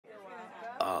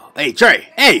Hey, Trey.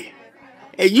 Hey,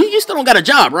 you still don't got a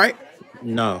job, right?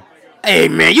 No. Hey,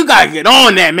 man, you gotta get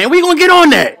on that, man. We gonna get on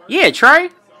that. Yeah, Trey.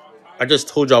 I just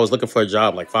told you I was looking for a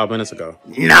job like 5 minutes ago.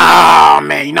 Nah,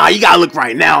 man. Nah, you gotta look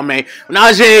right now, man. When I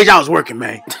was your age, I was working,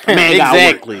 man. Man,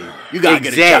 Exactly. You gotta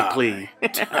get a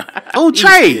job. Oh,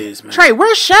 Trey. Is, man. Trey,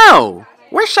 where's Shell?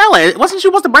 Where's Shell at? Wasn't she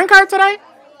supposed to bring her today?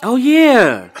 Oh,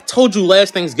 yeah. I told you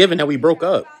last Thanksgiving that we broke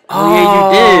up. Oh, yeah,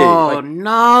 you did. Oh, Like,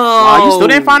 no. oh, You still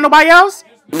didn't find nobody else?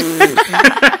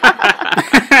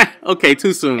 okay,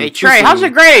 too soon. Hey, Trey, how's your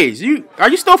grades? Are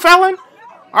you still failing?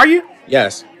 Are you?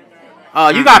 Yes.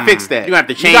 You gotta fix that. You have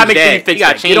to change gotta make sure that. you fix You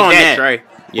gotta that. change Get on that. Trey.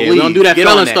 Yeah, we don't do that Get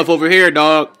on felon that. stuff over here,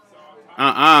 dog.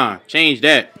 Change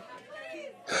that.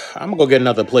 I'm gonna go get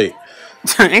another plate.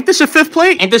 Ain't this your 5th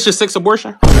plate? Ain't this your 6th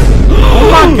abortion? Oh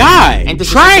my God. Ain't this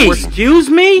Trey, your 6th abortion? excuse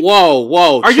me?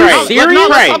 Whoa. Are you Trey. serious? No,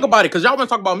 let's Trey. talk about it, because y'all want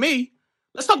to talk about me.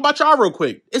 Let's talk about y'all real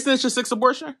quick. Isn't this your 6th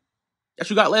abortion that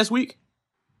you got last week?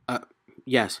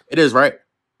 Yes. It is, right?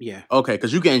 Yeah. Okay,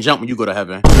 because you getting jumped when you go to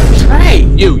heaven. Trey.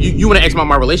 You want to ask about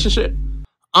my relationship?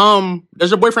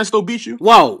 Does your boyfriend still beat you?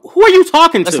 Whoa. Who are you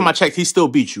talking Last to? time I checked, he still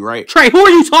beat you, right? Trey, who are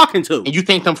you talking to? And you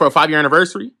thanked him for a 5-year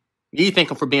anniversary? You thank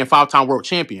him for being 5-time world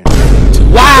champion.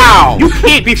 Wow. You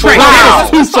can't be Trey. Wow. That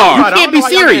is too Let's talk far. about it. You I can't don't be know why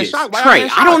y'all getting serious. shocked. Why y'all Trey,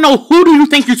 getting I shocked? don't know who do you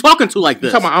think you're talking to like You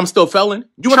this. talking about I'm still felon?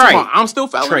 You want to Trey. talk about I'm still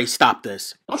felon? Trey, stop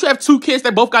this. Don't you have 2 kids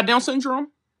that both got Down syndrome?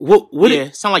 What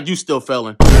Yeah, sound like you still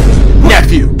felon.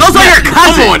 nephew? Those are your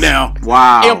cousins. Come on now.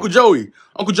 Wow. Hey, Uncle Joey,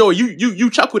 you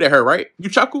chuckled at her, right? You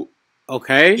chuckled?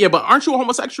 Okay. Yeah, but aren't you a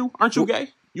homosexual? Aren't you gay?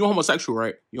 You a homosexual,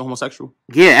 right? You a homosexual?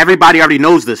 Yeah, everybody already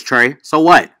knows this, Trey. So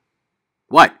what?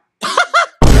 What?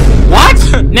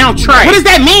 What? Now, Trey. What does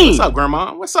that mean? What's up,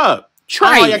 Grandma? What's up? Trey.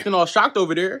 I know you acting all shocked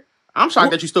over there. I'm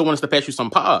shocked that you still want us to pass you some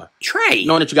pod. Trey.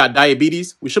 Knowing that you got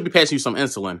diabetes, we should be passing you some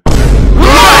insulin.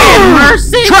 Lord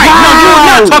mercy. Trey, no, you will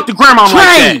not talk to grandma like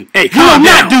that. Trey, Hey, you calm will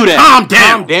down. not do that. Calm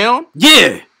down. Calm down?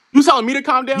 Yeah. You telling me to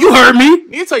calm down? You heard me. You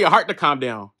need to tell your heart to calm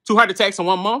down. 2 heart attacks in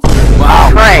 1 month? Wow.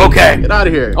 Trey. Okay. Get out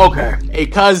of here. Okay. Hey,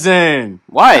 cousin.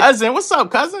 What? Cousin, what's up,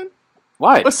 cousin?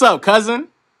 What? What's up, cousin?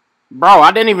 Bro,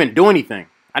 I didn't even do anything.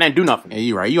 I didn't do nothing. Yeah,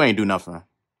 you right. You ain't do nothing.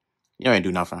 You ain't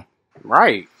do nothing.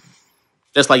 Right.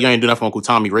 Just like you ain't do nothing when Uncle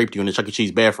Tommy raped you in the Chuck E.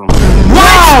 Cheese bathroom.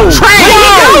 Whoa!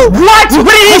 Trey! What?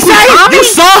 What did he say? Tommy? You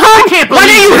saw him? I can't Why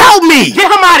believe didn't you it. help me?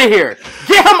 Get him out of here.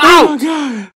 Get him out. God.